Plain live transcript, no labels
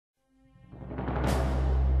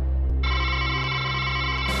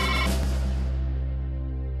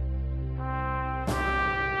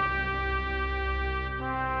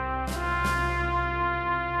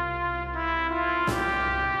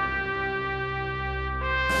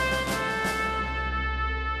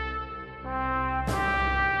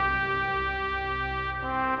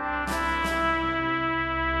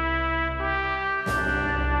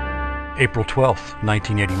April 12,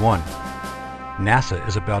 1981. NASA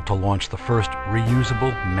is about to launch the first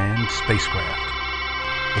reusable manned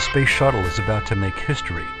spacecraft. The Space Shuttle is about to make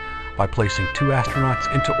history by placing 2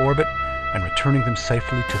 astronauts into orbit and returning them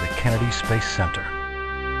safely to the Kennedy Space Center.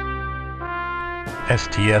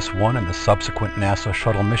 STS-1 and the subsequent NASA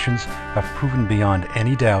shuttle missions have proven beyond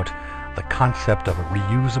any doubt the concept of a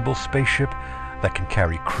reusable spaceship that can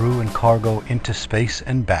carry crew and cargo into space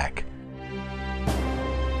and back.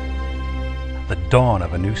 The dawn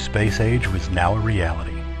of a new space age was now a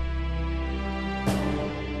reality.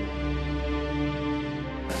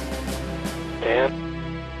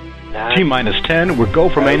 T-minus 10, we're go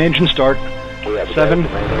for main engine start. 7, 6,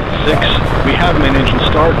 we have main engine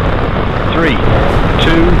start. 3, 2, 1,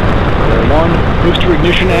 booster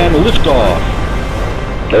ignition and liftoff.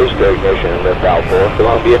 Booster ignition and liftoff for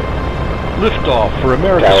Columbia. Liftoff for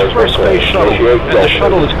America's first space shuttle, as the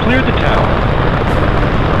shuttle has cleared the tower.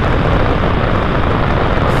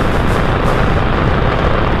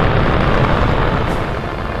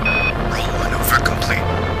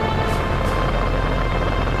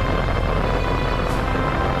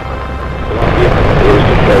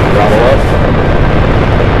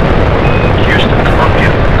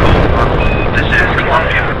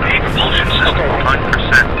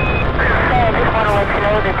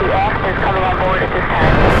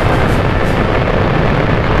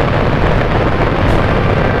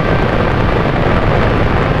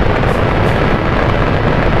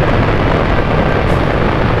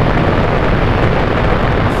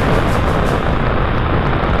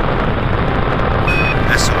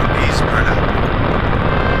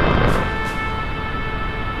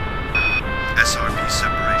 SRB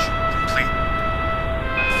separation complete.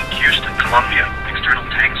 Houston, Columbia, external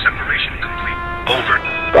tank separation complete. Over.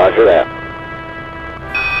 Roger that.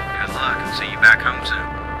 Good luck. I'll see you back home soon.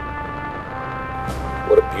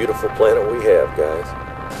 What a beautiful planet we have, guys.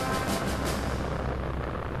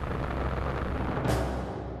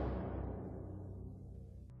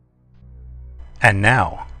 And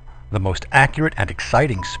now, the most accurate and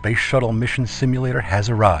exciting Space Shuttle Mission Simulator has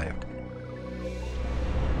arrived.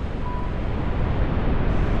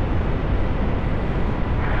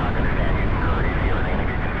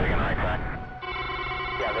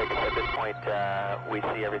 At this point, we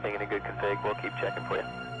see everything in a good config. We'll keep checking for you.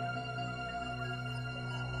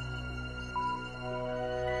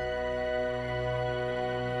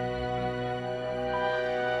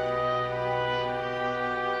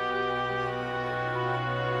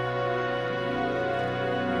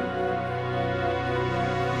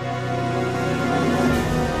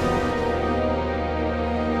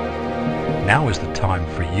 Now is the time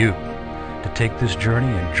for you to take this journey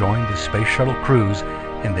and join the Space Shuttle crews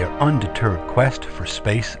in their undeterred quest for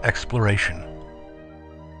space exploration.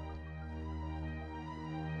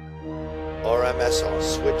 RMS on,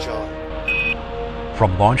 switch on.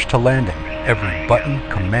 From launch to landing, every button,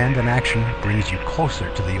 command, and action brings you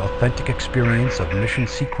closer to the authentic experience of mission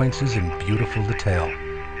sequences in beautiful detail.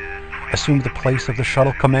 Assume the place of the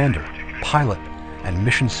shuttle commander, pilot, and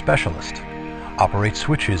mission specialist. Operate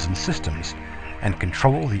switches and systems, and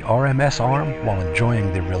control the RMS arm while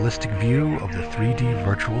enjoying the realistic view of the 3D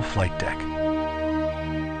virtual flight deck.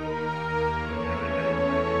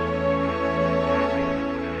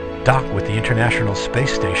 Dock with the International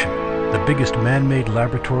Space Station, the biggest man-made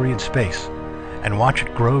laboratory in space, and watch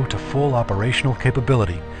it grow to full operational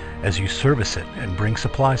capability as you service it and bring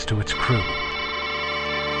supplies to its crew.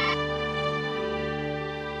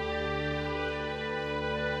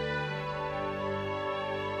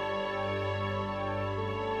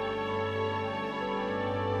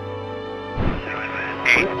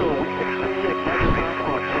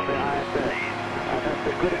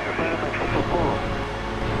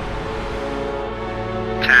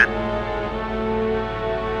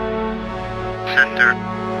 Center.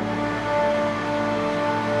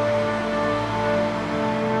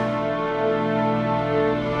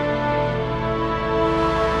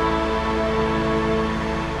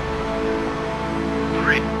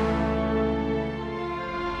 Great.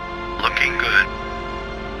 Looking good.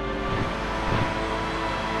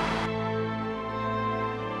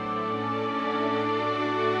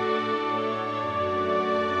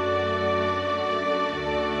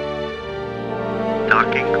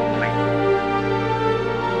 Docking complete.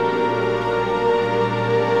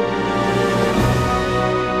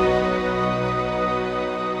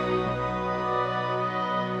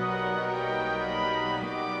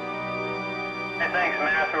 Thanks,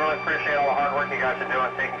 Matt. We really appreciate all the hard work you guys are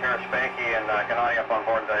doing, taking care of Spanky and Gennady up on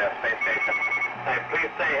board the space station. Hey,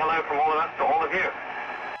 please say hello from all of us to all of you.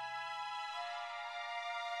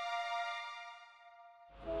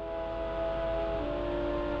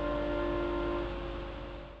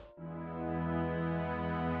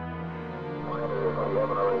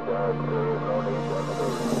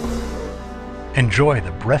 Enjoy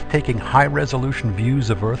the breathtaking high-resolution views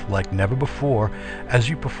of Earth like never before as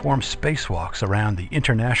you perform spacewalks around the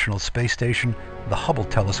International Space Station, the Hubble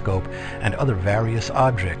telescope, and other various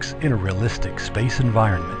objects in a realistic space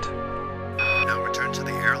environment. Now return to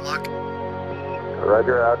the airlock.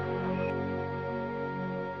 Roger out.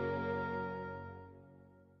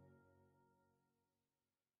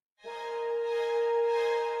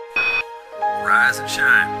 Rise and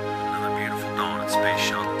shine. Another beautiful dawn at Space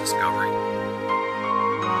Shuttle Discovery.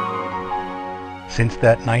 Since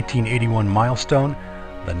that 1981 milestone,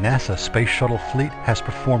 the NASA Space Shuttle fleet has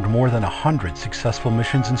performed more than 100 successful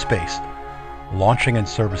missions in space, launching and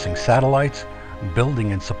servicing satellites,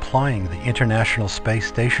 building and supplying the International Space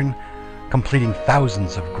Station, completing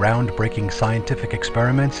thousands of groundbreaking scientific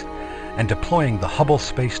experiments, and deploying the Hubble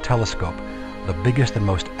Space Telescope, the biggest and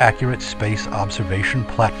most accurate space observation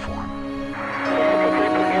platform.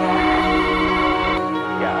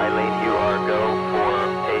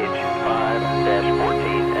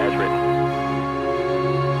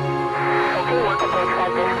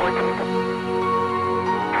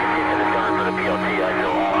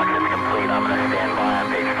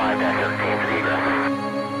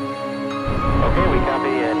 Okay, we copy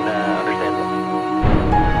and understand.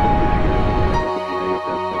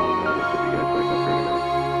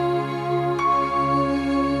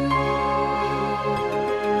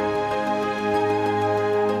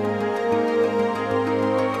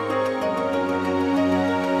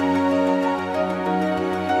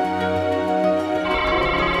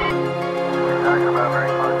 We talked about very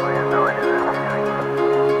closely and no idea that.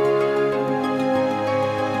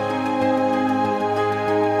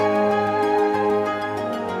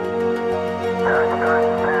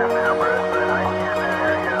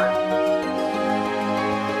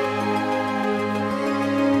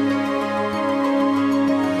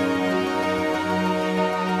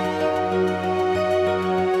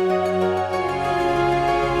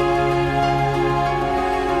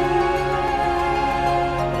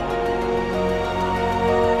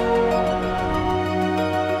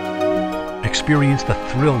 Experience the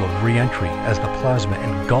thrill of re-entry as the plasma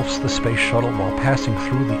engulfs the space shuttle while passing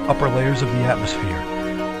through the upper layers of the atmosphere.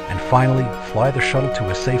 And finally, fly the shuttle to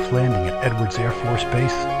a safe landing at Edwards Air Force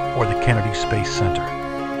Base or the Kennedy Space Center.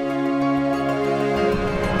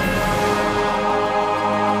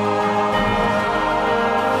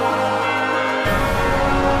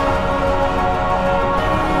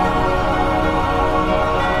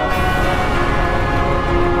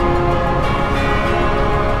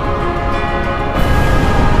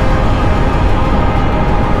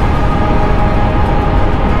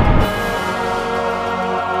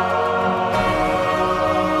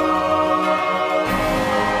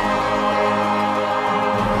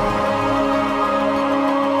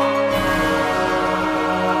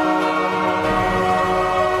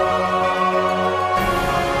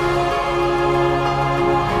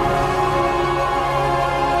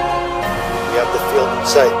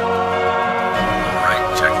 Sight. Right,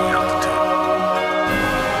 checking altitude.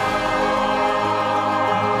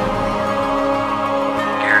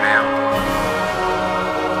 Gear down.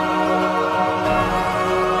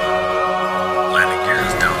 Landing gear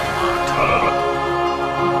is down locked.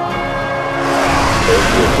 Nose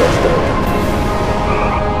gear touchdown.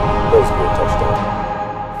 Nose gear touchdown.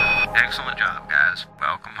 Excellent job, guys.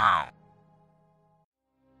 Welcome home.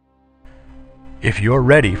 If you're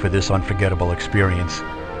ready for this unforgettable experience,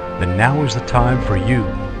 then now is the time for you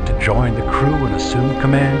to join the crew and assume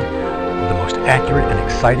command of the most accurate and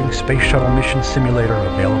exciting Space Shuttle Mission Simulator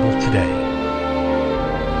available today.